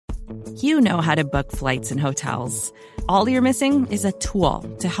You know how to book flights and hotels. All you're missing is a tool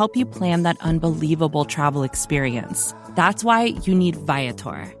to help you plan that unbelievable travel experience. That's why you need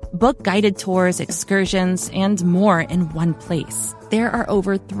Viator. Book guided tours, excursions, and more in one place. There are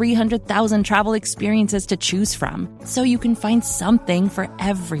over 300,000 travel experiences to choose from, so you can find something for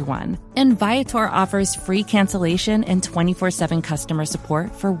everyone. And Viator offers free cancellation and 24/7 customer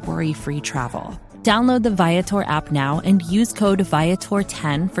support for worry-free travel. Download the Viator app now and use code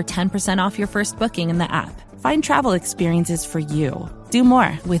Viator10 for 10% off your first booking in the app. Find travel experiences for you. Do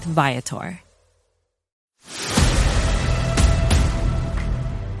more with Viator.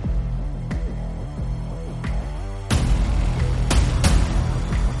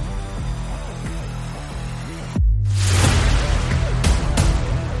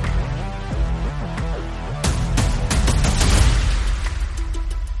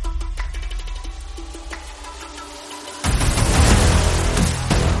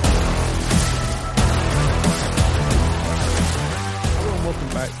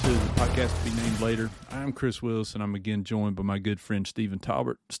 To be named later. I'm Chris Willis, and I'm again joined by my good friend Stephen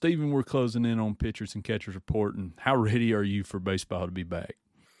Talbert. Stephen, we're closing in on Pitchers and Catchers Report, and how ready are you for baseball to be back?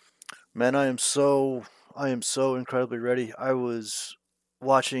 Man, I am so incredibly ready. I was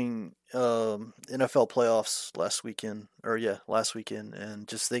watching NFL playoffs last weekend, and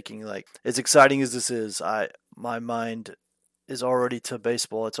just thinking, like, as exciting as this is, my mind is already to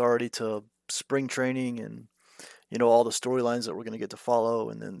baseball. It's already to spring training and all the storylines that we're going to get to follow.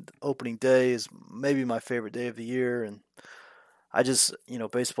 And then opening day is maybe my favorite day of the year. And I just,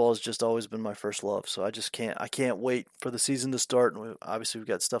 baseball has just always been my first love. So I can't wait for the season to start. And obviously we've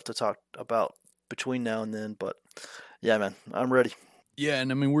got stuff to talk about between now and then, but yeah, man, I'm ready. Yeah. And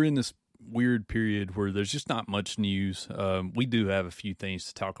I mean, we're in this weird period where there's just not much news. We do have a few things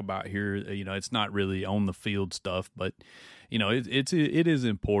to talk about here. It's not really on the field stuff, but it is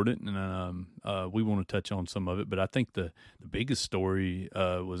important, and we want to touch on some of it. But I think the biggest story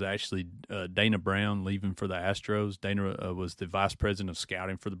was actually Dana Brown leaving for the Astros. Dana was the vice president of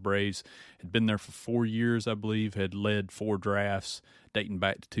scouting for the Braves. Had been there for 4 years, I believe. Had led 4 drafts dating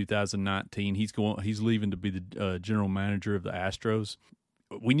back to 2019. He's leaving to be the general manager of the Astros.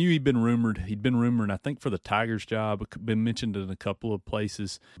 We knew he'd been rumored. I think, for the Tigers job. Been mentioned in a couple of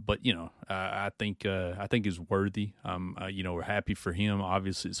places, but I think is worthy. We're happy for him.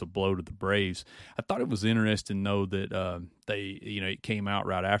 Obviously, it's a blow to the Braves. I thought it was interesting though that it came out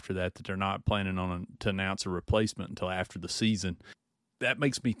right after that they're not planning to announce a replacement until after the season. That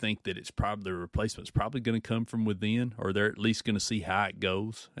makes me think that the replacement's probably going to come from within, or they're at least going to see how it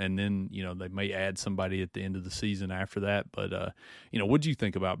goes, and then they may add somebody at the end of the season after that. But what do you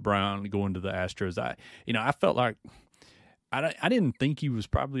think about Brown going to the Astros? I felt like I didn't think he was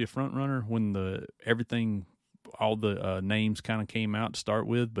probably a front runner when all the names kind of came out to start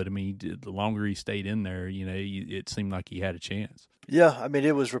with, but I mean, the longer he stayed in there, it seemed like he had a chance. Yeah, I mean,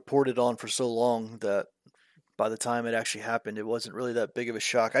 it was reported on for so long that by the time it actually happened, it wasn't really that big of a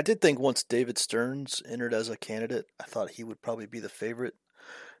shock. I did think once David Stearns entered as a candidate, I thought he would probably be the favorite,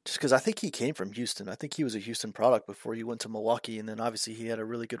 just because I think he came from Houston. I think he was a Houston product before he went to Milwaukee, and then obviously he had a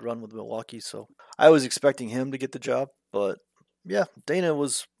really good run with Milwaukee, so I was expecting him to get the job. But yeah, Dana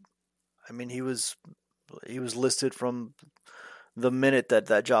was, I mean, he was listed from the minute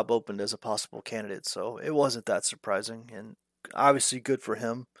that job opened as a possible candidate, so it wasn't that surprising, and obviously good for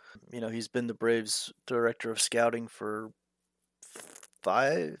him. He's been the Braves director of scouting for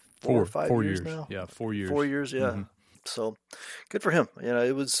 4 or 5 years now. Yeah, 4 years. 4 years, yeah. Mm-hmm. So good for him.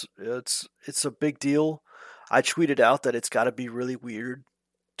 It's a big deal. I tweeted out that it's got to be really weird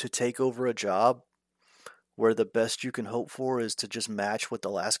to take over a job where the best you can hope for is to just match what the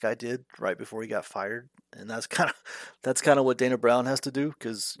last guy did right before he got fired. And that's kind of what Dana Brown has to do,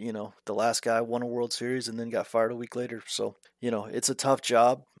 because, the last guy won a World Series and then got fired a week later. So, it's a tough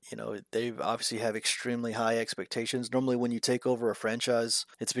job. They obviously have extremely high expectations. Normally when you take over a franchise,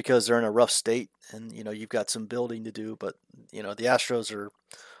 it's because they're in a rough state and, you've got some building to do. But, the Astros are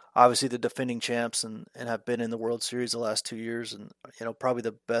obviously the defending champs and have been in the World Series the last 2 years, and, probably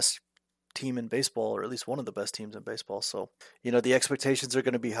the best team in baseball, or at least one of the best teams in baseball. So, the expectations are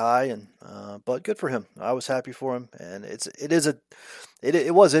going to be high, and but good for him. I was happy for him, and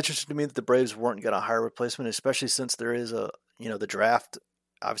it was interesting to me that the Braves weren't going to hire a replacement, especially since there is the draft.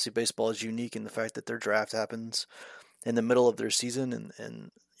 Obviously, baseball is unique in the fact that their draft happens in the middle of their season,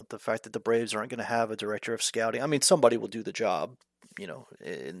 and the fact that the Braves aren't going to have a director of scouting. I mean, somebody will do the job,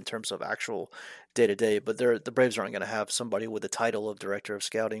 in terms of actual day-to-day, but the Braves aren't going to have somebody with the title of director of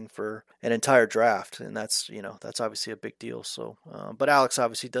scouting for an entire draft, and that's obviously a big deal. So, but Alex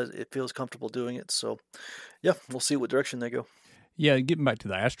obviously feels comfortable doing it. So, yeah, we'll see what direction they go. Yeah, getting back to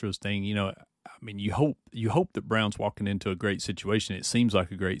the Astros thing, I mean, you hope that Brown's walking into a great situation. It seems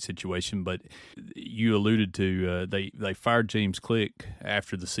like a great situation, but you alluded to they fired James Click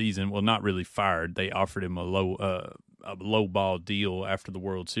after the season. Well, not really fired. They offered him a low ball deal after the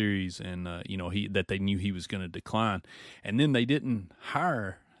World Series, and they knew he was going to decline, and then they didn't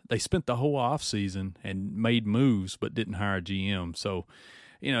hire. They spent the whole offseason and made moves, but didn't hire a GM. So,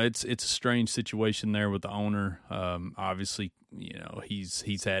 it's a strange situation there with the owner. Obviously,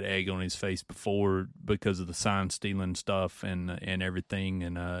 he's had egg on his face before because of the sign stealing stuff and everything,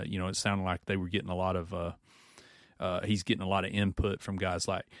 and it sounded like they were getting a lot of. He's getting a lot of input from guys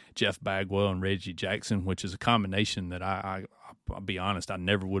like Jeff Bagwell and Reggie Jackson, which is a combination that I'll be honest, I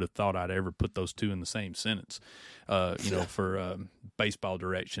never would have thought I'd ever put those two in the same sentence. For baseball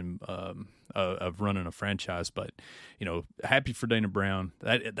direction of running a franchise, but happy for Dana Brown.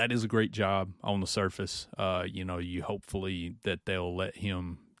 That is a great job on the surface. You hopefully that they'll let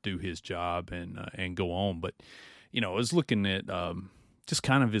him do his job and go on. But I was looking at. Just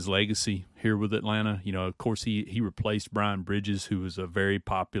kind of his legacy here with Atlanta. Of course, he replaced Brian Bridges, who was a very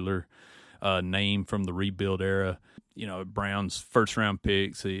popular name from the rebuild era. Brown's first-round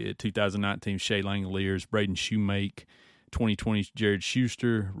picks, 2019 Shea Langoliers, Braden Shoemake, 2020 Jared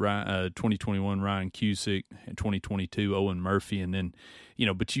Schuster, 2021 Ryan Cusick, and 2022 Owen Murphy. And then,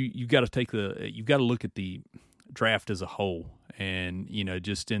 but you got to you've got to look at the draft as a whole. And,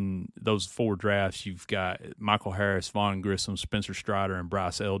 just in those four drafts, you've got Michael Harris, Vaughn Grissom, Spencer Strider, and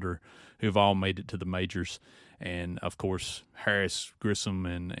Bryce Elder, who've all made it to the majors. And, of course, Harris, Grissom,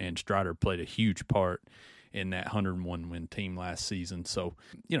 and Strider played a huge part in that 101-win team last season. So,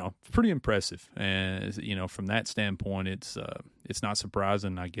 pretty impressive. And, from that standpoint, it's not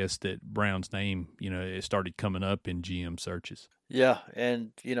surprising, I guess, that Brown's name, it started coming up in GM searches. Yeah,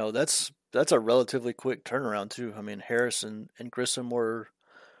 and, that's a relatively quick turnaround, too. I mean, Harris and Grissom were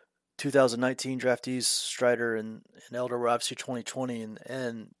 2019 draftees. Strider and Elder were obviously 2020.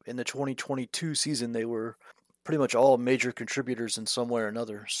 And in the 2022 season, they were pretty much all major contributors in some way or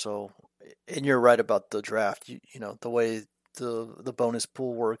another. So, and you're right about the draft. The way the bonus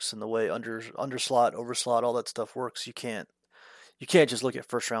pool works and the way under slot, over slot, all that stuff works. You can't just look at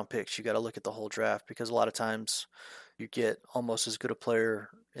first round picks. You got to look at the whole draft, because a lot of times you get almost as good a player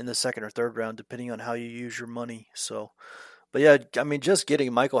in the second or third round, depending on how you use your money. So, but yeah, I mean, just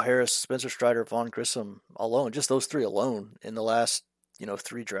getting Michael Harris, Spencer Strider, Vaughn Grissom alone, just those three alone in the last,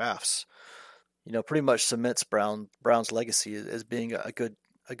 three drafts, pretty much cements Brown's legacy as being a good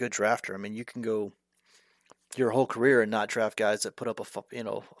drafter. I mean, you can go your whole career and not draft guys that put up a 4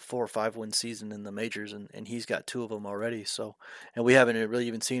 or 5 win season in the majors, and he's got 2 of them already. So, and we haven't really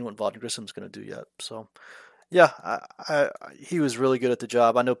even seen what Vaughn Grissom's going to do yet. So, yeah, he was really good at the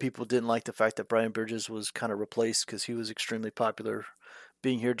job. I know people didn't like the fact that Brian Bridges was kind of replaced because he was extremely popular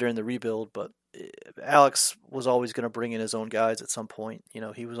being here during the rebuild, but Alex was always going to bring in his own guys at some point.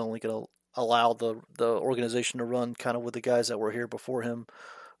 He was only going to allow the organization to run kind of with the guys that were here before him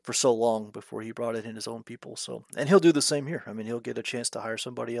for so long before he brought in his own people. So, and he'll do the same here. I mean, he'll get a chance to hire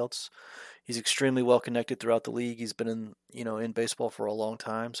somebody else. He's extremely well connected throughout the league. He's been in baseball for a long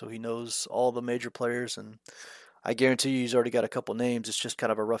time, so he knows all the major players, and I guarantee you he's already got a couple names. It's just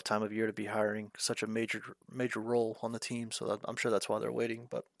kind of a rough time of year to be hiring such a major role on the team, so I'm sure that's why they're waiting.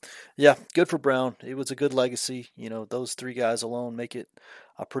 But yeah, good for Brown. It was a good legacy. Those 3 guys alone make it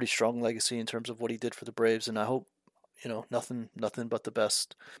a pretty strong legacy in terms of what he did for the Braves, and I hope nothing but the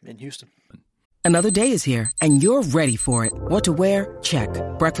best in Houston. Another day is here, and you're ready for it. What to wear? Check.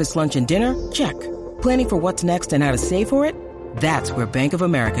 Breakfast, lunch, and dinner? Check. Planning for what's next and how to save for it? That's where Bank of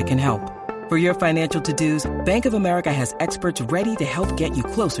America can help. For your financial to-dos, Bank of America has experts ready to help get you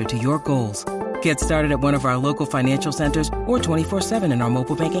closer to your goals. Get started at one of our local financial centers or 24/7 in our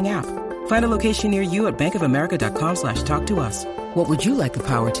mobile banking app. Find a location near you at bankofamerica.com/talktous. What would you like the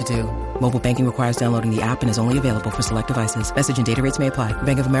power to do? Mobile banking requires downloading the app and is only available for select devices. Message and data rates may apply.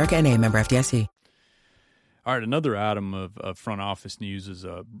 Bank of America N.A., member FDIC. All right, another item of front office news is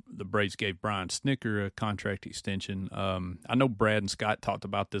the Braves gave Brian Snitker a contract extension. I know Brad and Scott talked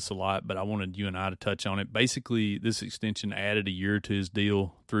about this a lot, but I wanted you and I to touch on it. Basically, this extension added a year to his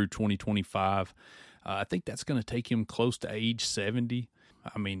deal through 2025. I think that's going to take him close to age 70.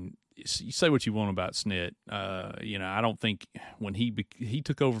 I mean, you say what you want about Snit. I don't think when he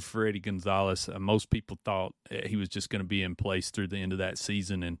took over for Eddie Gonzalez, most people thought he was just going to be in place through the end of that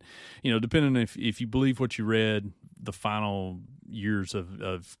season. And, depending if you believe what you read, the final years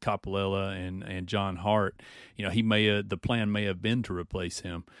of Capalella and John Hart, the plan may have been to replace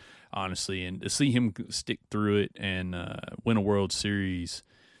him, honestly. And to see him stick through it and win a World Series,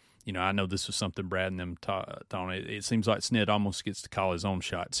 I know this was something Brad and them taught on. It seems like Snit almost gets to call his own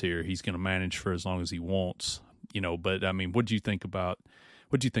shots here. He's going to manage for as long as he wants, But I mean, what do you think about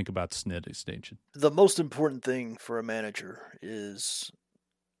the Snit extension? The most important thing for a manager is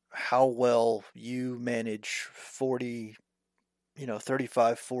how well you manage 40,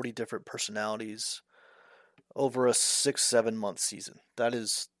 35, 40 different personalities over a 6-7 month season. That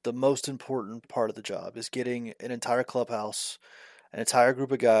is the most important part of the job, is getting an entire clubhouse, an entire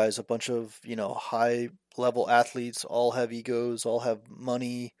group of guys, a bunch of, high level athletes, all have egos, all have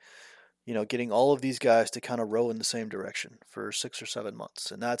money, getting all of these guys to kind of row in the same direction for 6 or 7 months.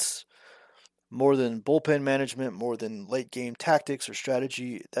 And that's more than bullpen management, more than late game tactics or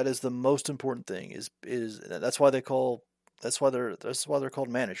strategy. That is the most important thing, is that's why they're called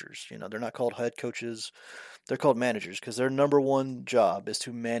managers. They're not called head coaches. They're called managers because their number one job is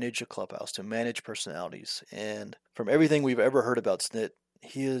to manage a clubhouse, to manage personalities. And from everything we've ever heard about Snit,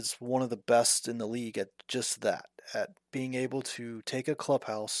 he is one of the best in the league at just that, at being able to take a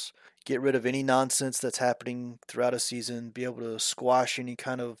clubhouse, get rid of any nonsense that's happening throughout a season, be able to squash any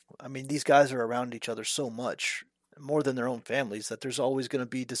kind of, these guys are around each other so much, more than their own families, that there's always going to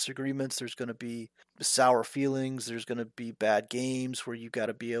be disagreements, there's going to be sour feelings, there's going to be bad games where you got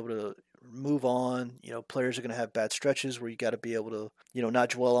to be able to move on. Players are going to have bad stretches where you got to be able to, not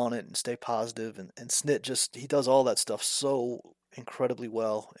dwell on it and stay positive. And Snit he does all that stuff so incredibly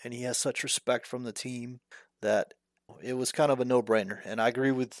well, and he has such respect from the team that it was kind of a no-brainer. And I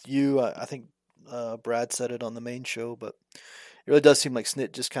agree with you. I think Brad said it on the main show, but it really does seem like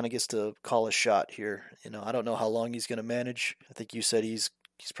Snit just kind of gets to call a shot here. I don't know how long he's going to manage. I think you said he's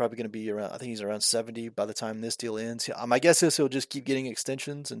probably going to be around, I think he's around 70 by the time this deal ends. My guess is he'll just keep getting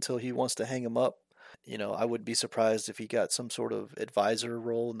extensions until he wants to hang him up. I would be surprised if he got some sort of advisor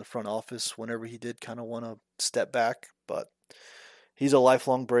role in the front office whenever he did kind of want to step back. But he's a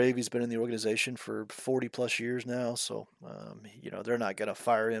lifelong Brave. He's been in the organization for 40 plus years now. So, they're not going to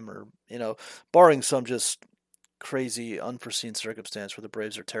fire him or, barring some just crazy unforeseen circumstance where the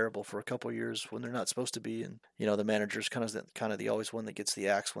Braves are terrible for a couple of years when they're not supposed to be, and the manager's kind of the always one that gets the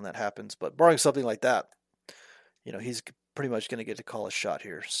axe when that happens. But barring something like that, he's pretty much going to get to call a shot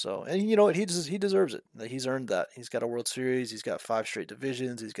here. So, and he deserves it. He's earned that. He's got a World Series. He's got 5 straight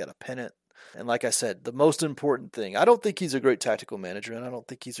divisions. He's got a pennant. And like I said, the most important thing, I don't think he's a great tactical manager, and I don't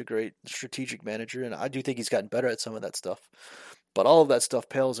think he's a great strategic manager, and I do think he's gotten better at some of that stuff. But all of that stuff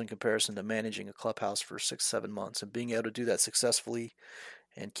pales in comparison to managing a clubhouse for 6-7 months and being able to do that successfully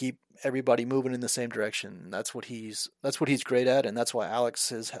and keep everybody moving in the same direction. And that's what he's great at, and that's why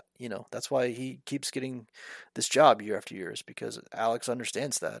Alex is, that's why he keeps getting this job year after year, is because Alex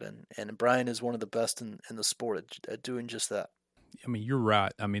understands that, and Brian is one of the best in the sport at doing just that. You're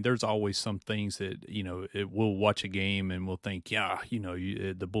right. There's always some things that, we'll watch a game and we'll think, the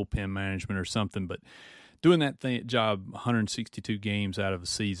bullpen management or something, but doing that job 162 games out of a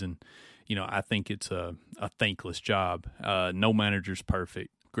season, I think it's a thankless job. No manager's perfect.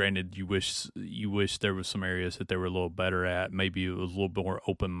 Granted, you wish there was some areas that they were a little better at. Maybe it was a little more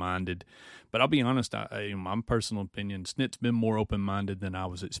open-minded. But I'll be honest, my personal opinion, Snit's been more open-minded than I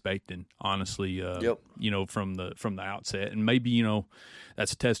was expecting, honestly, Yep. From the outset. And maybe,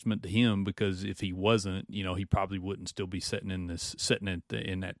 that's a testament to him, because if he wasn't, he probably wouldn't still be sitting in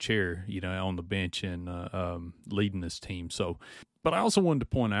that chair, on the bench and leading this team. So, but I also wanted to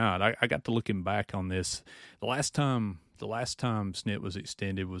point out, I got to looking back on this. The last time Snit was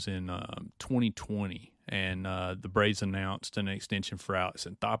extended was in 2020, and the Braves announced an extension for Alex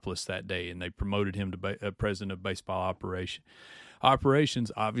Anthopoulos that day, and they promoted him to president of baseball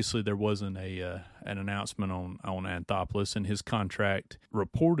operations. Obviously, there wasn't an announcement on Anthopoulos, and his contract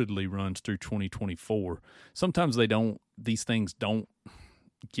reportedly runs through 2024. Sometimes these things don't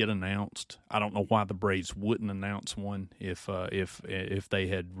get announced. I don't know why the Braves wouldn't announce one if they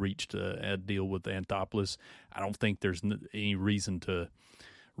had reached a deal with Anthopoulos. I don't think there's any reason to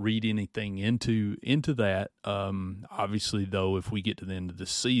read anything into that. Obviously, though, if we get to the end of the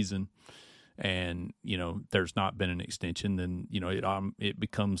season and there's not been an extension, then it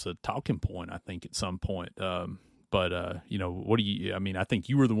becomes a talking point, I think, at some point. But what do you? I think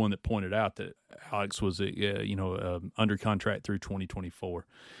you were the one that pointed out that Alex was, under contract through 2024.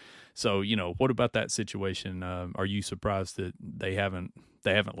 So, what about that situation? Are you surprised that they haven't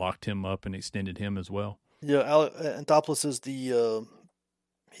locked him up and extended him as well? Yeah, Anthopoulos is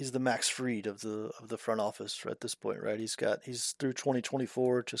he's the Max Fried of the front office at this point, right? He's through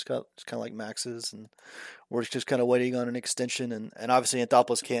 2024, just kind of like Max is, and we're just kind of waiting on an extension, and obviously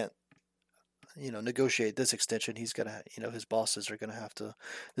Anthopoulos can't negotiate this extension. He's got to, his bosses are going to have to.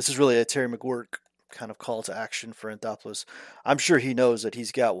 This is really a Terry McGuirk kind of call to action for Anthopoulos. I'm sure he knows that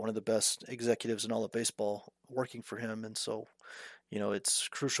he's got one of the best executives in all of baseball working for him, and so it's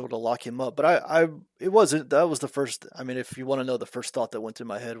crucial to lock him up. But it wasn't. That was the first. I mean, if you want to know the first thought that went through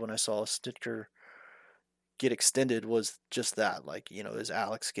my head when I saw Snitker get extended was just that. Like, is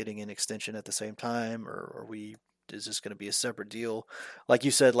Alex getting an extension at the same time, or is this going to be a separate deal? Like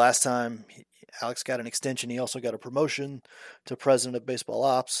you said last time, Alex got an extension. He also got a promotion to president of baseball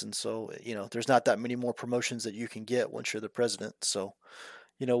ops. And so, there's not that many more promotions that you can get once you're the president. So,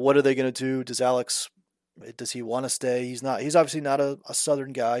 what are they going to do? Does he want to stay? He's obviously not a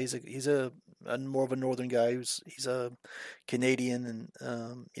Southern guy. He's a more of a Northern guy. He's a Canadian,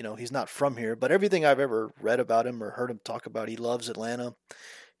 and he's not from here. But everything I've ever read about him or heard him talk about, he loves Atlanta.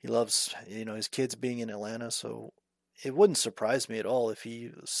 He loves his kids being in Atlanta. So it wouldn't surprise me at all if he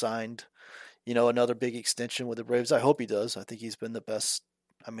signed another big extension with the Braves. I hope he does. I think he's been the best.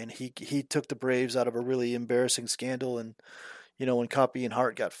 I mean, he took the Braves out of a really embarrassing scandal, and when Copy and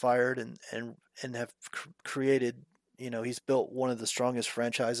Hart got fired and have created, he's built one of the strongest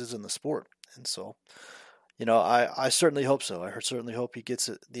franchises in the sport. And so, I certainly hope so. I certainly hope he gets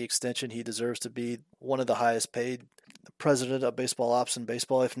the extension. He deserves to be one of the highest paid president of baseball ops in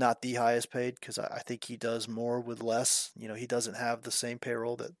baseball, if not the highest paid, because I think he does more with less. He doesn't have the same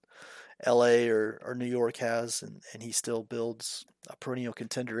payroll that LA or New York has, and he still builds a perennial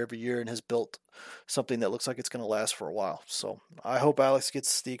contender every year and has built something that looks like it's going to last for a while. So I hope Alex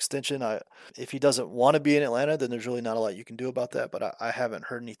gets the extension. If he doesn't want to be in Atlanta, then there's really not a lot you can do about that, but I haven't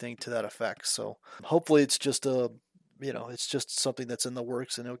heard anything to that effect. So hopefully it's just it's just something that's in the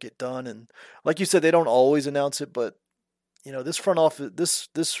works and it'll get done. And like you said, they don't always announce it, but this front office,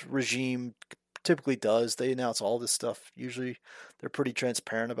 this regime typically does. They announce all this stuff. Usually they're pretty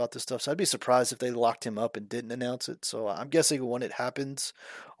transparent about this stuff. So I'd be surprised if they locked him up and didn't announce it. So I'm guessing when it happens,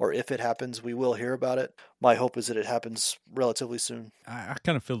 or if it happens, we will hear about it. My hope is that it happens relatively soon. I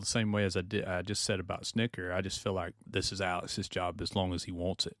kind of feel the same way as I just said about Snitker. I just feel like this is Alex's job as long as he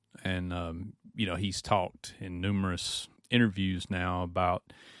wants it. And, he's talked in numerous interviews now about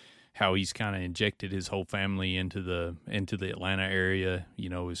how he's kind of injected his whole family into the Atlanta area.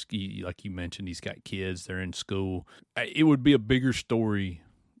 Like you mentioned, he's got kids, they're in school. It would be a bigger story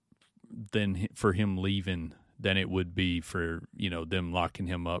than for him leaving than it would be for, them locking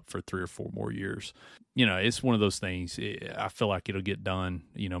him up for 3 or 4 more years. It's one of those things. I feel like it'll get done.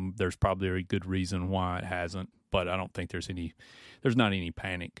 There's probably a good reason why it hasn't, but I don't think there's not any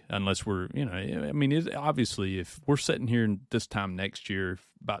panic unless we're, obviously if we're sitting here this time next year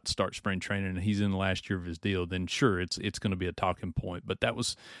about to start spring training and he's in the last year of his deal, then sure, it's going to be a talking point. But I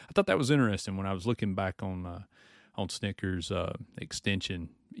thought that was interesting when I was looking back on Snitker's extension,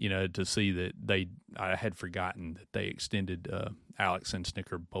 to see that I had forgotten that they extended Alex and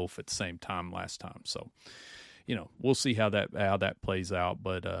Snitker both at the same time last time. So, we'll see how that plays out.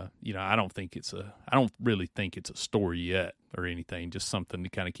 But I don't really think it's a story yet or anything. Just something to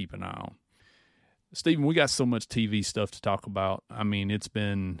kind of keep an eye on. Stephen, we got so much TV stuff to talk about. I mean, it's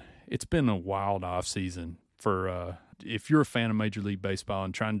been a wild off season for if you're a fan of Major League Baseball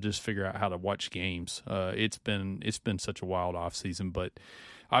and trying to just figure out how to watch games. It's been such a wild off season. But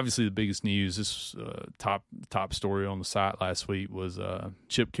obviously, the biggest news, this top story on the site last week was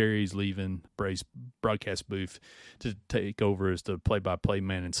Chip Cary's leaving Braves broadcast booth to take over as the play-by-play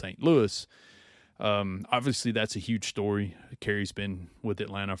man in St. Louis. Obviously, that's a huge story. Cary's been with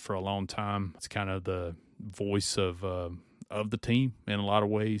Atlanta for a long time. It's kind of the voice of the team in a lot of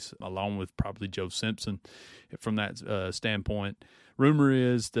ways, along with probably Joe Simpson from that standpoint. Rumor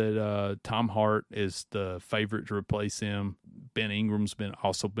is that Tom Hart is the favorite to replace him. Ben Ingram's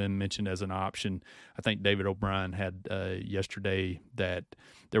also been mentioned as an option. I think David O'Brien had yesterday that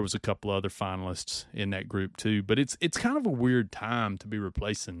there was a couple other finalists in that group too. But it's kind of a weird time to be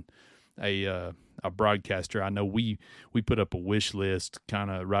replacing a broadcaster. I know we put up a wish list kind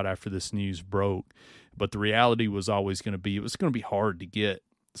of right after this news broke, but the reality was always going to be it was going to be hard to get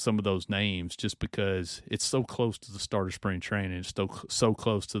some of those names just because it's so close to the start of spring training. It's so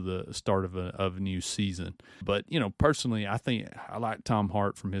close to the start of a new season. But, personally, I think I like Tom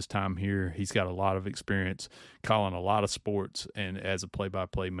Hart from his time here. He's got a lot of experience calling a lot of sports, and as a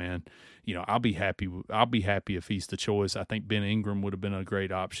play-by-play man, I'll be happy if he's the choice. I think Ben Ingram would have been a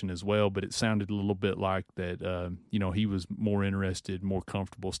great option as well, but it sounded a little bit like that, he was more interested, more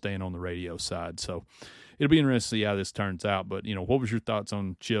comfortable staying on the radio side. So it'll be interesting to see how this turns out. But, what was your thoughts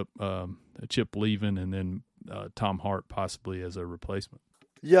on Chip leaving and then Tom Hart possibly as a replacement?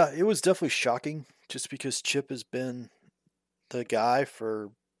 Yeah, it was definitely shocking just because Chip has been the guy for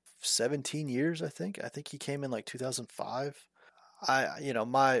 17 years, I think. I think he came in like 2005.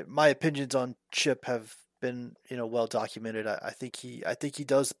 my opinions on Chip have been, well documented. I think he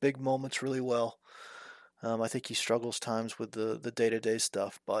does big moments really well. I think he struggles times with the day-to-day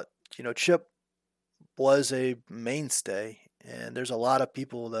stuff, but Chip was a mainstay, and there's a lot of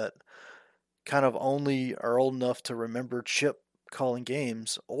people that kind of only are old enough to remember Chip calling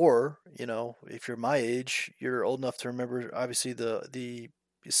games, or if you're my age, you're old enough to remember obviously the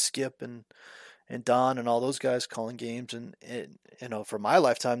Skip and Don and all those guys calling games, and for my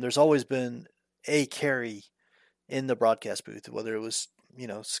lifetime, there's always been a carry in the broadcast booth, whether it was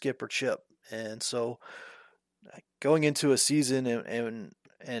Skip or Chip, and so going into a season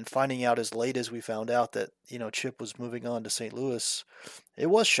and finding out as late as we found out that Chip was moving on to St. Louis, it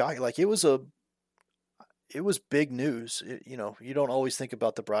was shocking. Like it was big news. You don't always think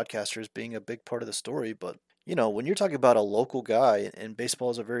about the broadcasters being a big part of the story, but when you're talking about a local guy, and baseball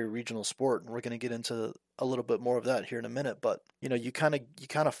is a very regional sport, and we're going to get into a little bit more of that here in a minute, but you kind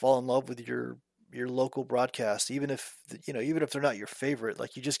of fall in love with your local broadcast, even if they're not your favorite.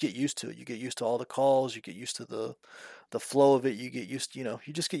 Like you just get used to it. You get used to all the calls. You get used to the flow of it. You get used, you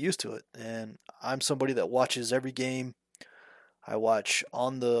just get used to it. And I'm somebody that watches every game. I watch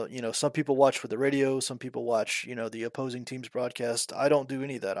on the, some people watch with the radio. Some people watch, the opposing team's broadcast. I don't do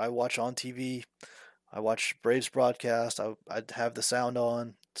any of that. I watch on TV. I watch Braves broadcast. I'd have the sound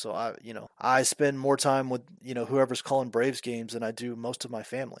on. So I spend more time with, whoever's calling Braves games than I do most of my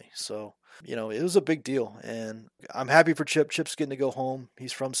family. So, it was a big deal, and I'm happy for Chip. Chip's getting to go home.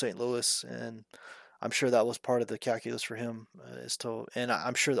 He's from St. Louis, and I'm sure that was part of the calculus for him. And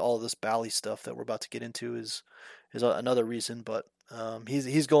I'm sure that all of this Bally stuff that we're about to get into is another reason. But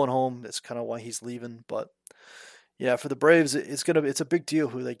he's going home. That's kind of why he's leaving. But yeah, for the Braves, it's a big deal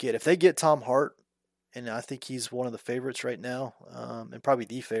who they get. If they get Tom Hart, and I think he's one of the favorites right now, and probably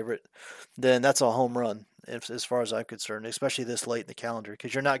the favorite, then that's a home run as far as I'm concerned, especially this late in the calendar,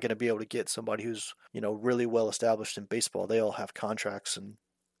 because you're not going to be able to get somebody who's, really well established in baseball. They all have contracts, and,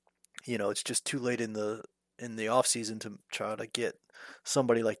 it's just too late in the off season to try to get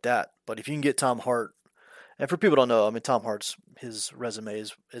somebody like that. But if you can get Tom Hart, and for people who don't know, I mean, Tom Hart's, his resume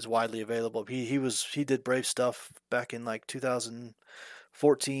is widely available. He did Brave stuff back in like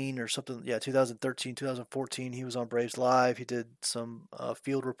 2014 or something. Yeah, 2013, 2014. He was on Braves Live. He did some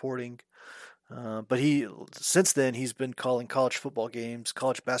field reporting. But since then, he's been calling college football games,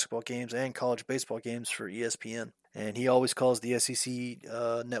 college basketball games, and college baseball games for ESPN. And he always calls the SEC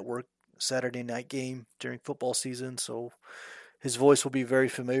network Saturday night game during football season. So his voice will be very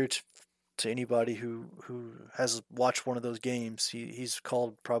familiar to anybody who has watched one of those games. He's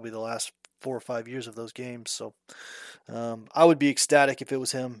called probably the last 4 or 5 years of those games. So I would be ecstatic if it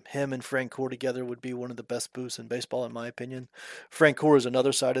was him. Him and Francoeur together would be one of the best booths in baseball, in my opinion. Francoeur is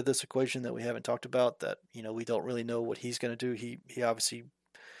another side of this equation that we haven't talked about, that we don't really know what he's going to do. He obviously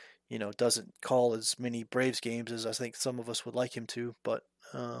doesn't call as many Braves games as I think some of us would like him to, but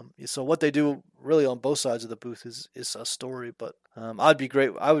so what they do really on both sides of the booth is a story. But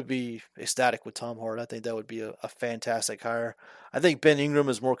I would be ecstatic with Tom Hart. I think that would be a fantastic hire. I think Ben Ingram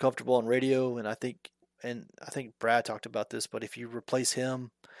is more comfortable on radio, and I think Brad talked about this, but if you replace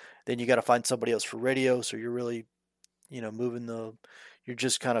him, then you got to find somebody else for radio. So you're really, you're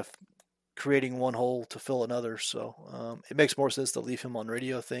just kind of creating one hole to fill another. So it makes more sense to leave him on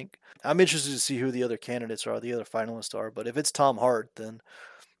radio, I think. I'm interested to see who the other candidates are, the other finalists are. But if it's Tom Hart, then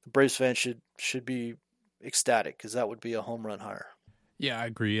the Braves fans should be ecstatic, because that would be a home run hire. Yeah, I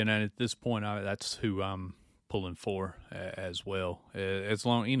agree. And at this point, that's who I'm pulling for as well. As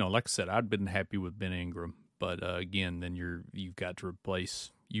long, like I said, I'd been happy with Ben Ingram. But again, then you've got to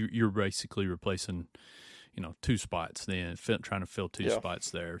replace, you're basically replacing, 2 spots, then trying to fill 2 spots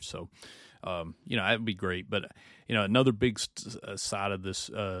there. So, that would be great. But, another big side of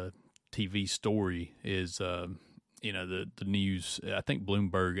this TV story is, the news. I think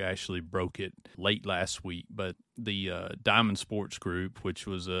Bloomberg actually broke it late last week, but the Diamond Sports Group, which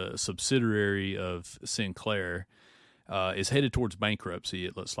was a subsidiary of Sinclair, is headed towards bankruptcy,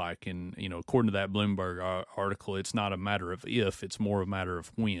 it looks like. And, according to that Bloomberg article, it's not a matter of if, it's more a matter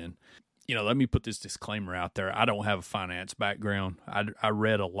of when. Let me put this disclaimer out there. I don't have a finance background. I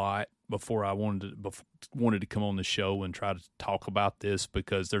read a lot before I wanted to come on the show and try to talk about this,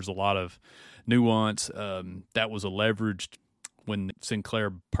 because there's a lot of nuance that was leveraged when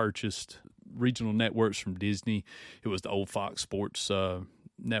Sinclair purchased regional networks from Disney. It was the old Fox Sports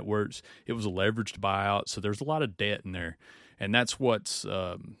networks. It was a leveraged buyout, so there's a lot of debt in there, and that's what's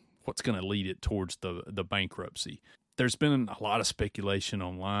going to lead it towards the bankruptcy. there's been a lot of speculation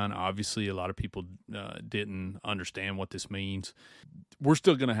online. Obviously, a lot of people didn't understand what this means. We're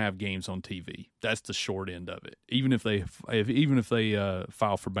still going to have games on TV. That's the short end of it. Even if they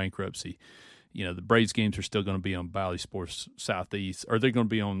file for bankruptcy, the Braves games are still going to be on Bally Sports Southeast, or they're going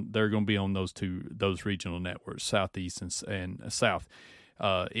to be on those regional networks, Southeast and South.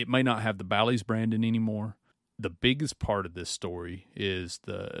 It may not have the Bally's branding anymore. The biggest part of this story is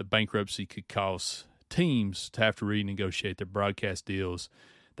the bankruptcy could cause teams to have to renegotiate their broadcast deals.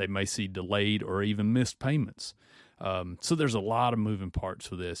 They may see delayed or even missed payments. So there's a lot of moving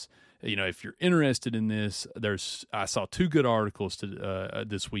parts with this. If you're interested in this, I saw two good articles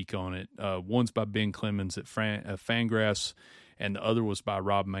this week on it. One's by Ben Clemens at Fangraphs, and the other was by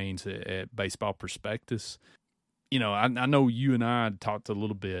Rob Maines at Baseball Prospectus. I know you and I had talked a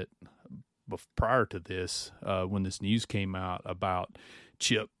little bit prior to this when this news came out about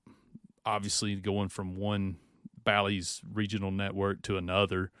Chip obviously going from one Bally's regional network to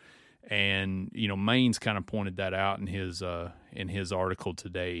another. And, Maines kind of pointed that out in his article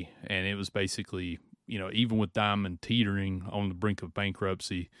today. And it was basically, even with Diamond teetering on the brink of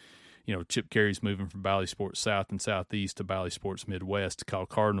bankruptcy, Chip Cary's moving from Bally Sports South and Southeast to Bally Sports Midwest to call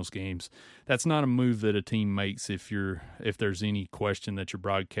Cardinals games. That's not a move that a team makes if there's any question that your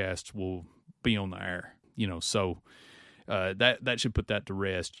broadcast will be on the air. So that should put that to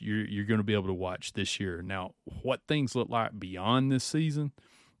rest. You're going to be able to watch this year. Now, what things look like beyond this season,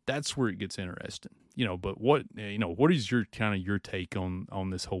 that's where it gets interesting. But what is your take on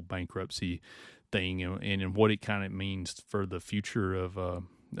this whole bankruptcy thing and what it kind of means for the future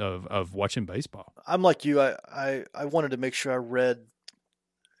of watching baseball? I'm like you. I wanted to make sure I read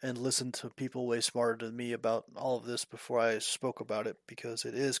and listened to people way smarter than me about all of this before I spoke about it, because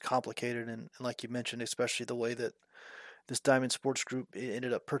it is complicated. And like you mentioned, especially the way that this Diamond Sports Group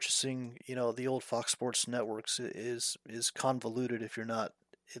ended up purchasing, the old Fox Sports networks is convoluted if you're not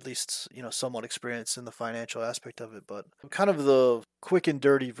at least, somewhat experienced in the financial aspect of it. But kind of the quick and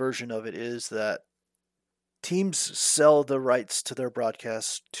dirty version of it is that teams sell the rights to their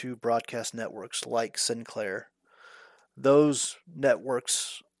broadcasts to broadcast networks like Sinclair. Those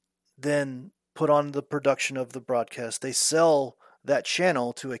networks then put on the production of the broadcast. They sell that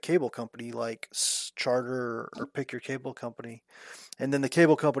channel to a cable company like Charter or Pick Your Cable Company, and then the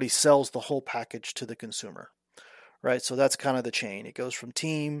cable company sells the whole package to the consumer. Right, so that's kind of the chain. It goes from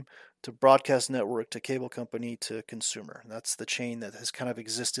team to broadcast network to cable company to consumer. That's the chain that has kind of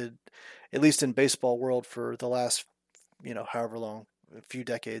existed, at least in baseball world, for the last, however long, a few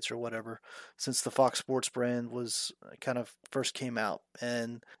decades or whatever, since the Fox Sports brand was kind of first came out.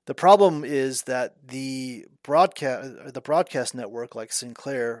 And the problem is that the broadcast network like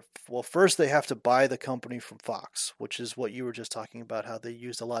Sinclair, well, first they have to buy the company from Fox, which is what you were just talking about, how they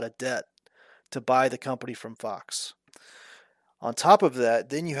used a lot of debt to buy the company from Fox. On top of that,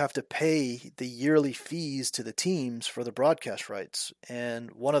 then you have to pay the yearly fees to the teams for the broadcast rights.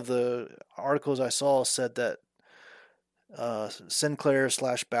 And one of the articles I saw said that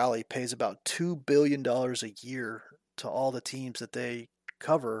Sinclair/Bally pays about $2 billion a year to all the teams that they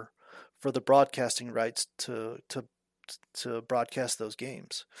cover for the broadcasting rights to broadcast those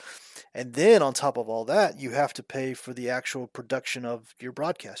games. And then on top of all that, you have to pay for the actual production of your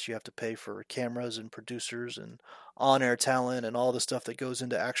broadcast. You have to pay for cameras and producers and on-air talent and all the stuff that goes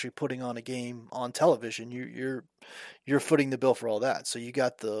into actually putting on a game on television. You're footing the bill for all that. So you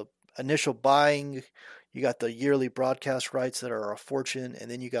got the initial buying, you got the yearly broadcast rights that are a fortune,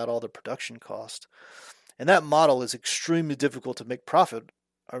 and then you got all the production cost. And that model is extremely difficult to make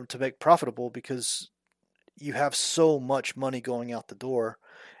profitable because you have so much money going out the door.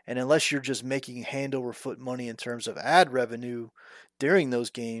 And unless you're just making hand over foot money in terms of ad revenue during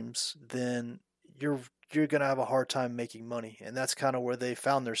those games, then you're going to have a hard time making money. And that's kind of where they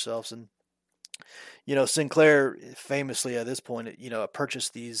found themselves. And, Sinclair famously at this point,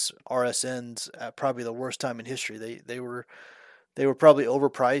 purchased these RSNs at probably the worst time in history. They were probably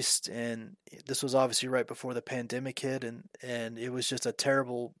overpriced, and this was obviously right before the pandemic hit, and it was just a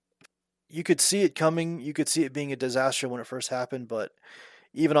terrible. You could see it coming. You could see it being a disaster when it first happened, but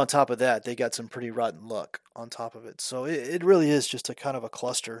even on top of that, they got some pretty rotten luck on top of it. So it really is just a kind of a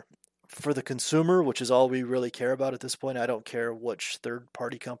cluster. For the consumer, which is all we really care about at this point, I don't care which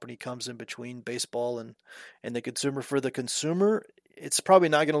third-party company comes in between baseball and the consumer. For the consumer, it's probably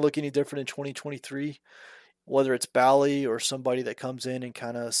not going to look any different in 2023, whether it's Bally or somebody that comes in and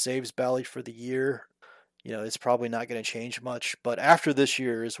kind of saves Bally for the year. It's probably not going to change much. But after this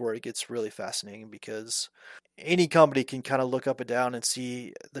year is where it gets really fascinating, because any company can kind of look up and down and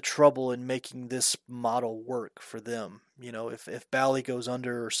see the trouble in making this model work for them. If Bally goes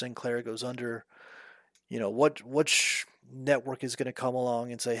under or Sinclair goes under, which network is going to come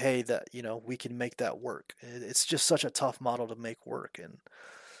along and say, hey, that, we can make that work. It's just such a tough model to make work. And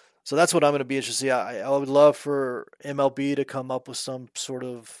so that's what I'm going to be interested to see. I would love for MLB to come up with some sort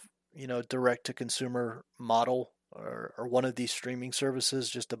of, direct to consumer model, or one of these streaming services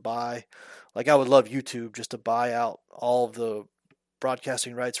just to buy. Like, I would love YouTube just to buy out all of the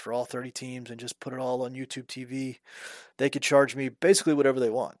broadcasting rights for all 30 teams and just put it all on YouTube TV. They could charge me basically whatever they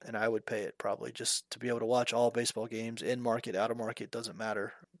want, and I would pay it probably just to be able to watch all baseball games, in market, out of market, doesn't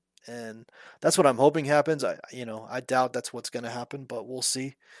matter. And that's what I'm hoping happens. I doubt that's what's going to happen, but we'll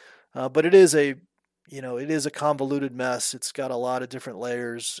see. But it is a convoluted mess. It's got a lot of different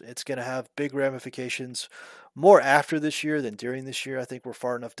layers. It's going to have big ramifications more after this year than during this year. I think we're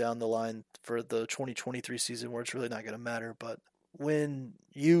far enough down the line for the 2023 season where it's really not going to matter. But when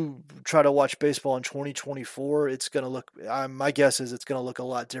you try to watch baseball in 2024, it's going to look, my guess is it's going to look a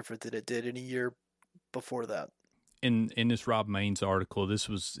lot different than it did any year before that. In this Rob Maines article, this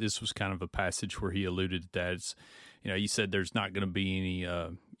was kind of a passage where he alluded to that. It's, he said there's not going to be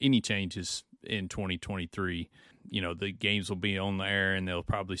any changes in 2023. The games will be on the air and they'll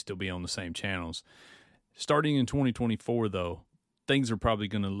probably still be on the same channels. Starting in 2024, though, things are probably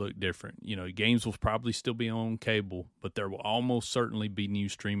going to look different. Games will probably still be on cable, but there will almost certainly be new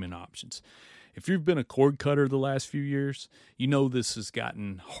streaming options. If you've been a cord cutter the last few years, this has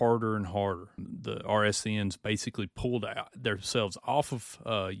gotten harder and harder. The RSNs basically pulled themselves off of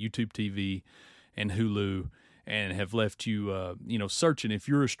YouTube TV and Hulu and have left you, searching. If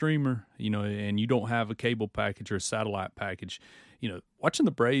you're a streamer, and you don't have a cable package or a satellite package, watching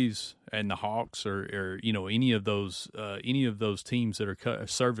the Braves and the Hawks or any of those teams that are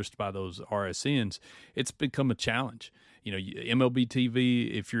serviced by those RSNs, it's become a challenge. MLB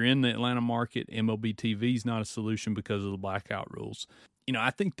TV, if you're in the Atlanta market, MLB TV is not a solution because of the blackout rules. I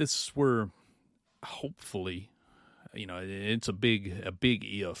think this is where hopefully, it's a big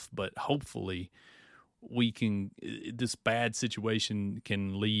if, but hopefully this bad situation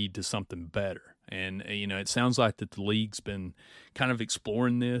can lead to something better. And, it sounds like that the league's been kind of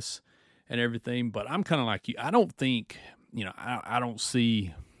exploring this and everything, but I'm kind of like you. I don't think, I don't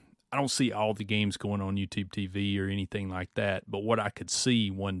see all the games going on YouTube TV or anything like that. But what I could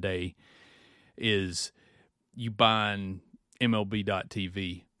see one day is you buying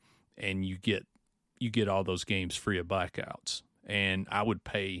MLB.TV and you get all those games free of blackouts. And I would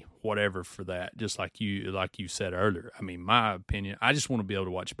pay whatever for that, just like you said earlier. I mean, my opinion, I just want to be able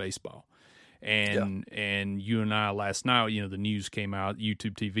to watch baseball. And you and I last night, the news came out,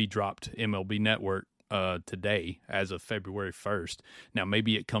 YouTube TV dropped MLB Network today as of February 1st. Now,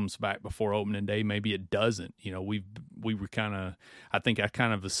 maybe it comes back before opening day. Maybe it doesn't. We were I think I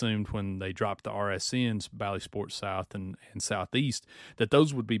kind of assumed when they dropped the RSNs, Bally Sports South and Southeast, that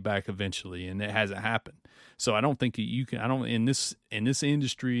those would be back eventually, and it hasn't happened. So I don't think in this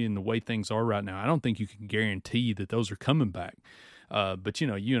industry and the way things are right now, I don't think you can guarantee that those are coming back. But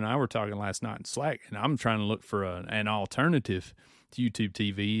you and I were talking last night in Slack, and I'm trying to look for an alternative to YouTube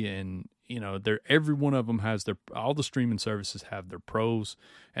TV, and every one of them has all the streaming services have their pros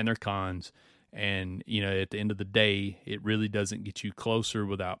and their cons. And, at the end of the day, it really doesn't get you closer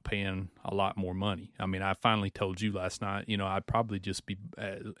without paying a lot more money. I mean, I finally told you last night, I'd probably just be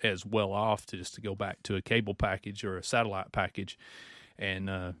as well off to go back to a cable package or a satellite package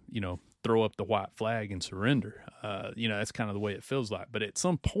and, throw up the white flag and surrender. That's kind of the way it feels like. But at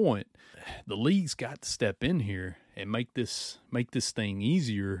some point, the league's got to step in here and make this thing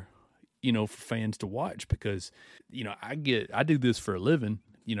easier, for fans to watch, because, I do this for a living.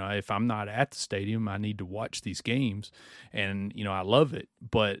 If I'm not at the stadium, I need to watch these games, and, I love it.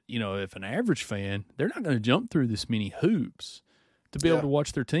 But, if an average fan, they're not going to jump through this many hoops to be able to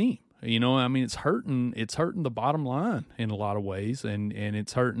watch their team. I mean, it's hurting the bottom line in a lot of ways, and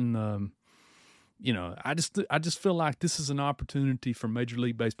it's hurting, I just feel like this is an opportunity for Major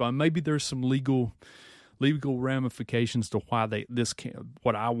League Baseball. And maybe there's some legal ramifications to why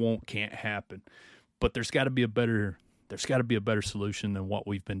what I want can't happen. But there's got to be a better solution than what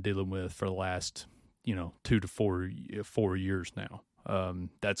we've been dealing with for the last, 2 to 4 years now.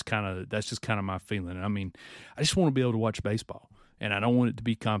 That's just kind of my feeling. I mean, I just want to be able to watch baseball, and I don't want it to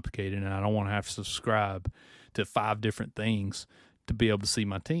be complicated, and I don't want to have to subscribe to 5 different things to be able to see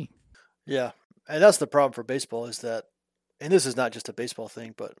my team. Yeah. And that's the problem for baseball is that, and this is not just a baseball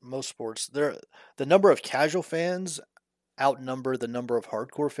thing, but most sports, the number of casual fans outnumber the number of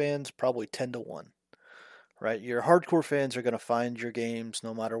hardcore fans probably 10 to 1. Right? Your hardcore fans are going to find your games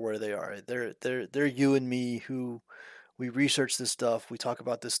no matter where they are. They're you and me who we research this stuff. We talk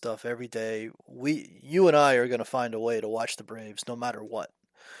about this stuff every day. You and I are going to find a way to watch the Braves no matter what,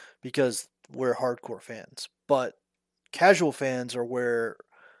 because we're hardcore fans. But casual fans are where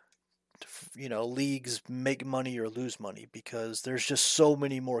leagues make money or lose money because there's just so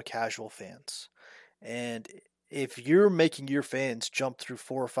many more casual fans. And if you're making your fans jump through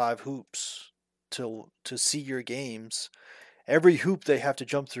 4 or 5 hoops to see your games, every hoop they have to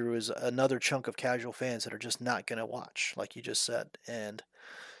jump through is another chunk of casual fans that are just not going to watch, like you just said. And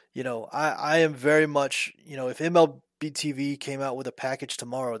I am very much, if MLB TV came out with a package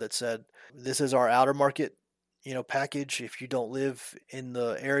tomorrow that said, this is our outer market, package. If you don't live in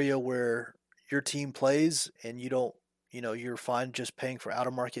the area where your team plays and you don't, you're fine just paying for outer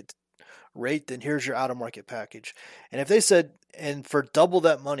market rate, then here's your outer market package. And if they said, and for double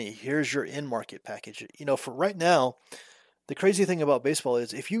that money, here's your in market package, for right now, the crazy thing about baseball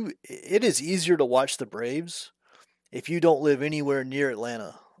is it is easier to watch the Braves if you don't live anywhere near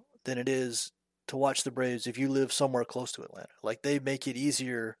Atlanta than it is to watch the Braves if you live somewhere close to Atlanta. Like, they make it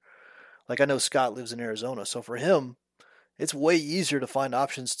easier. Like, I know Scott lives in Arizona, so for him, it's way easier to find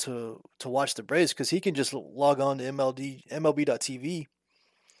options to watch the Braves because he can just log on to MLB.TV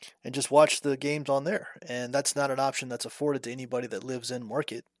and just watch the games on there. And that's not an option that's afforded to anybody that lives in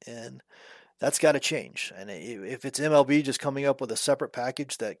market. And that's got to change. And if it's MLB just coming up with a separate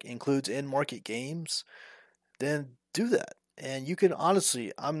package that includes in-market games, then do that. And you can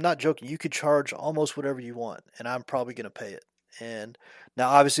honestly, I'm not joking, you could charge almost whatever you want, and I'm probably going to pay it. And now,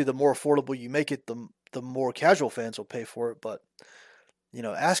 obviously, the more affordable you make it, the more casual fans will pay for it. But,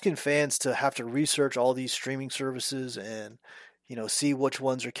 asking fans to have to research all these streaming services and, see which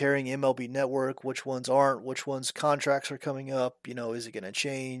ones are carrying MLB Network, which ones aren't, which ones contracts are coming up, is it going to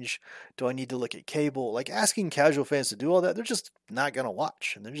change? Do I need to look at cable? Like, asking casual fans to do all that, they're just not going to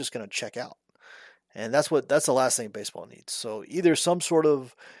watch, and they're just going to check out. And that's the last thing baseball needs. So either some sort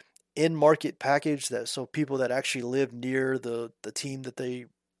of in-market package so people that actually live near the team that they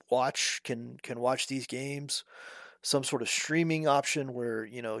watch can watch these games, some sort of streaming option where,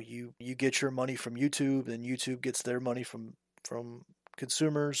 you get your money from YouTube and YouTube gets their money from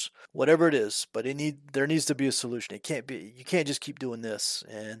consumers, whatever it is. But there needs to be a solution. You can't just keep doing this.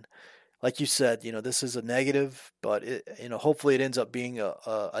 And like you said, this is a negative, but hopefully it ends up being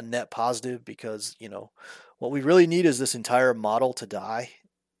a net positive because, what we really need is this entire model to die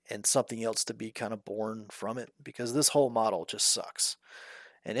and something else to be kind of born from it, because this whole model just sucks.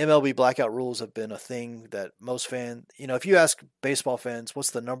 And MLB blackout rules have been a thing that most fans, if you ask baseball fans,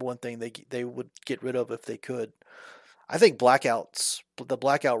 what's the number one thing they would get rid of if they could? I think the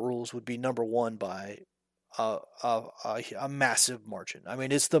blackout rules would be number one by a massive margin. I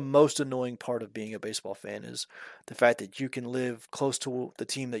mean, it's the most annoying part of being a baseball fan is the fact that you can live close to the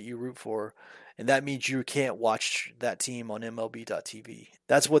team that you root for, and that means you can't watch that team on MLB.TV.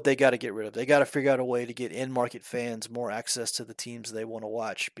 That's what they got to get rid of. They got to figure out a way to get in-market fans more access to the teams they want to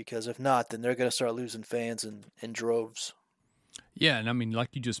watch, because if not, then they're going to start losing fans in droves. Yeah, and I mean, like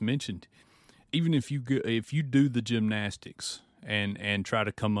you just mentioned, even if you do the gymnastics and try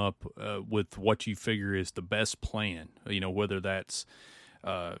to come up with what you figure is the best plan, whether that's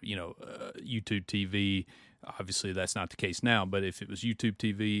YouTube TV. Obviously, that's not the case now, but if it was YouTube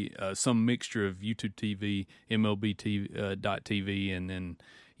TV, some mixture of YouTube TV, MLB TV, and then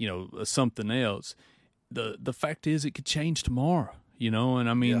something else, the fact is it could change tomorrow. And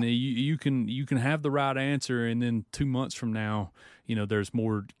I mean, you can have the right answer, and then 2 months from now, there's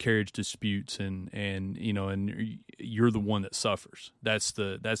more carriage disputes, and you're the one that suffers. That's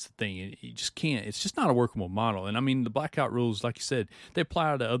the thing. You just can't. It's just not a workable model. And I mean, the blackout rules, like you said, they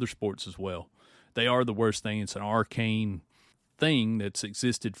apply to other sports as well. They are the worst thing. It's an arcane thing that's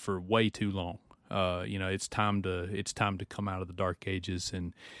existed for way too long. It's time to come out of the dark ages,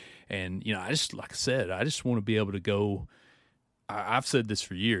 and I just, like I said, I just want to be able to go. I've said this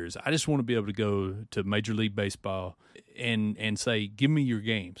for years. I just want to be able to go to Major League Baseball and say, give me your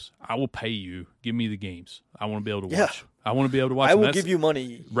games. I will pay you. Give me the games. I want to be able to watch. I want to be able to watch. I will give you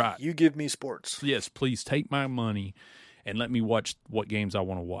money. Right. You give me sports. Yes, please take my money and let me watch what games I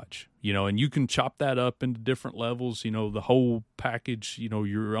want to watch. And you can chop that up into different levels, the whole package,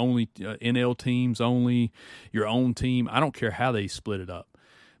 your only NL teams, only your own team. I don't care how they split it up.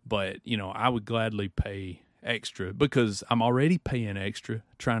 But, I would gladly pay extra because I'm already paying extra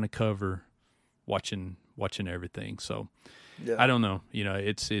trying to cover watching everything. So I don't know,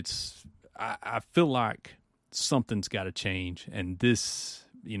 I feel like something's got to change. And this,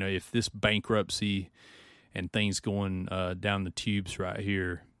 if this bankruptcy and things going down the tubes right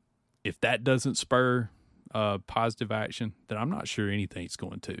here, if that doesn't spur positive action, then I'm not sure anything's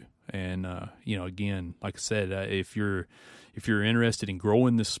going to. And, again, like I said, if you're interested in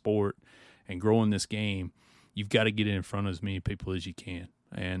growing this sport and growing this game, you've got to get it in front of as many people as you can.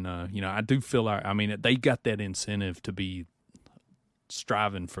 And, I do feel like, they got that incentive to be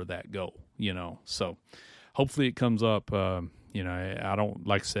striving for that goal, So hopefully it comes up. I don't,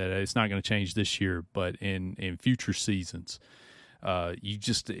 like I said, it's not going to change this year, but in future seasons,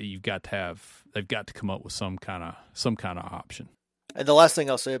 they've got to come up with some kind of option. And the last thing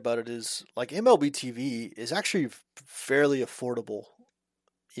I'll say about it is, like, MLB TV is actually fairly affordable.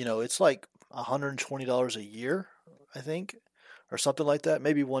 It's like $120 a year, I think, or something like that.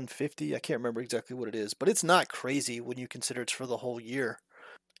 Maybe $150. I can't remember exactly what it is, but it's not crazy when you consider it's for the whole year.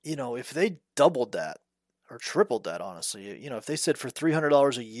 If they doubled that or tripled that, honestly, if they said for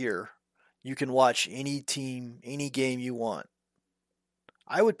 $300 a year, you can watch any team, any game you want,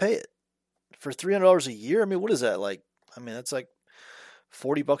 I would pay it. For $300 a year, what is that like? That's like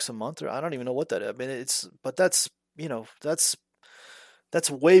 $40 a month, or I don't even know what that is. But that's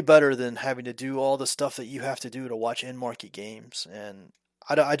way better than having to do all the stuff that you have to do to watch in-market games. And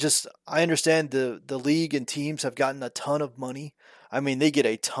I understand the league and teams have gotten a ton of money. They get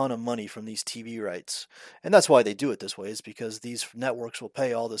a ton of money from these TV rights. And that's why they do it this way, is because these networks will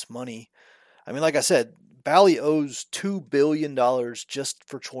pay all this money. Like I said, Bally owes $2 billion just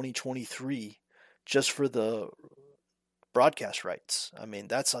for 2023, just for the broadcast rights.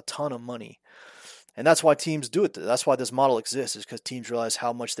 That's a ton of money. And that's why teams do it. That's why this model exists, is because teams realize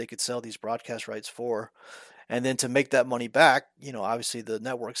how much they could sell these broadcast rights for. And then to make that money back, obviously the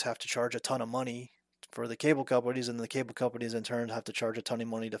networks have to charge a ton of money for the cable companies, and the cable companies in turn have to charge a ton of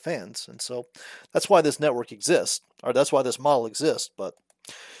money to fans. And so that's why this network exists, or that's why this model exists. But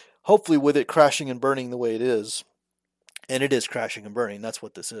hopefully with it crashing and burning the way it is, and it is crashing and burning, that's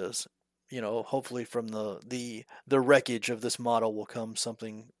what this is. Hopefully from the wreckage of this model will come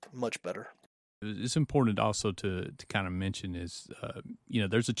something much better. It's important also to kind of mention is,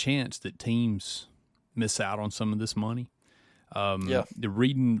 there's a chance that teams miss out on some of this money.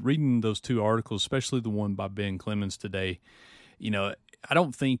 Reading those two articles, especially the one by Ben Clemens today, I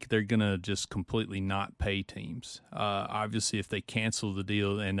don't think they're going to just completely not pay teams. Obviously, if they cancel the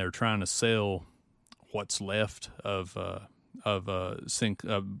deal and they're trying to sell what's left of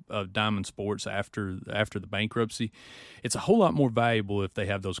Diamond Sports after the bankruptcy, it's a whole lot more valuable if they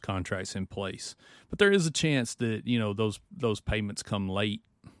have those contracts in place. But there is a chance that those payments come late,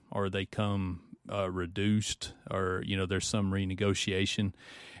 or they come reduced, or there's some renegotiation,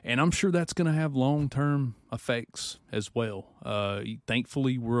 and I'm sure that's going to have long-term effects as well.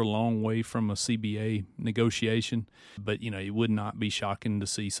 Thankfully, we're a long way from a CBA negotiation, but it would not be shocking to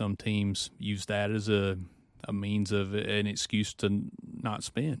see some teams use that as a means of an excuse to not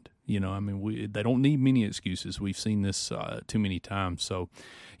spend. They don't need many excuses. We've seen this too many times. So,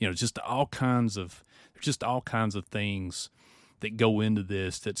 just all kinds of things that go into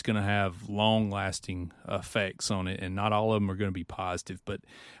this that's going to have long-lasting effects on it, and not all of them are going to be positive. But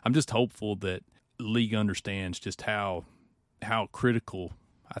I'm just hopeful that the league understands just how critical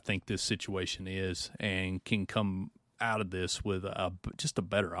I think this situation is, and can come out of this with just a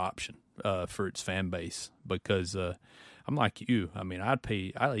better option for its fan base. Because I'm like you.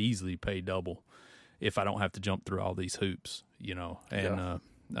 I'd easily pay double if I don't have to jump through all these hoops, And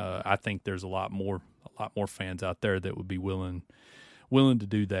I think there's a lot more fans out there that would be willing to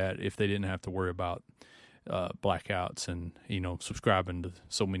do that if they didn't have to worry about blackouts and subscribing to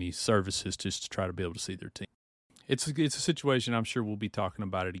so many services just to try to be able to see their team. It's a situation. I'm sure we'll be talking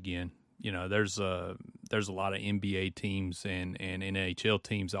about it again. There's a lot of NBA teams and NHL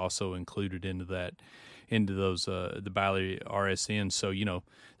teams also included into those the Bally RSN. So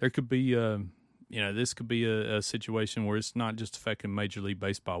there could be this could be a situation where it's not just affecting Major League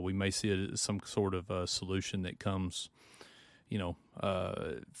Baseball. We may see some sort of solution that comes,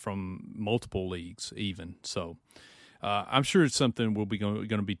 from multiple leagues even. So I'm sure it's something we'll be going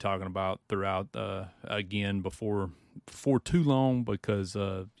to be talking about throughout again before too long, because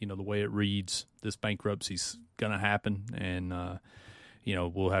the way it reads, this bankruptcy's going to happen, and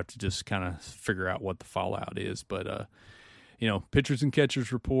we'll have to just kind of figure out what the fallout is. But pitchers and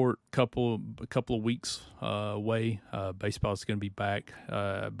catchers report a couple of weeks away. Baseball is going to be back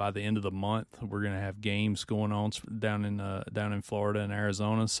by the end of the month. We're going to have games going on down in Florida and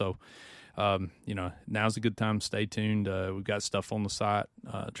Arizona. So now's a good time to stay tuned. We've got stuff on the site,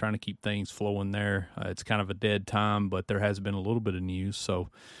 trying to keep things flowing there. It's kind of a dead time, but there has been a little bit of news. So,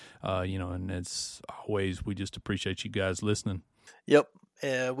 and it's always, we just appreciate you guys listening. Yep.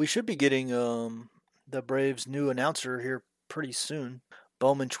 We should be getting the Braves' new announcer here pretty soon.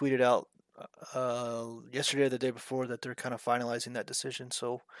 Bowman tweeted out yesterday or the day before that they're kind of finalizing that decision.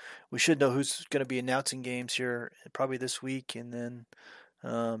 So we should know who's going to be announcing games here probably this week, and then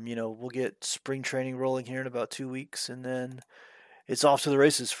we'll get spring training rolling here in about 2 weeks, and then it's off to the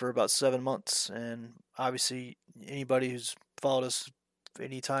races for about 7 months. And obviously, anybody who's followed us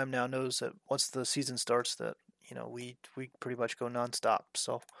any time now knows that once the season starts, that we pretty much go nonstop.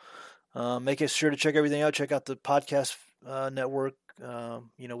 So make sure to check everything out. Check out the podcast network.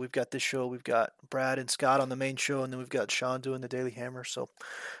 We've got this show. We've got Brad and Scott on the main show, and then we've got Sean doing the Daily Hammer. So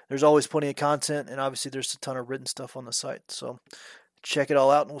there's always plenty of content, and obviously there's a ton of written stuff on the site. So check it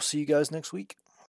all out, and we'll see you guys next week.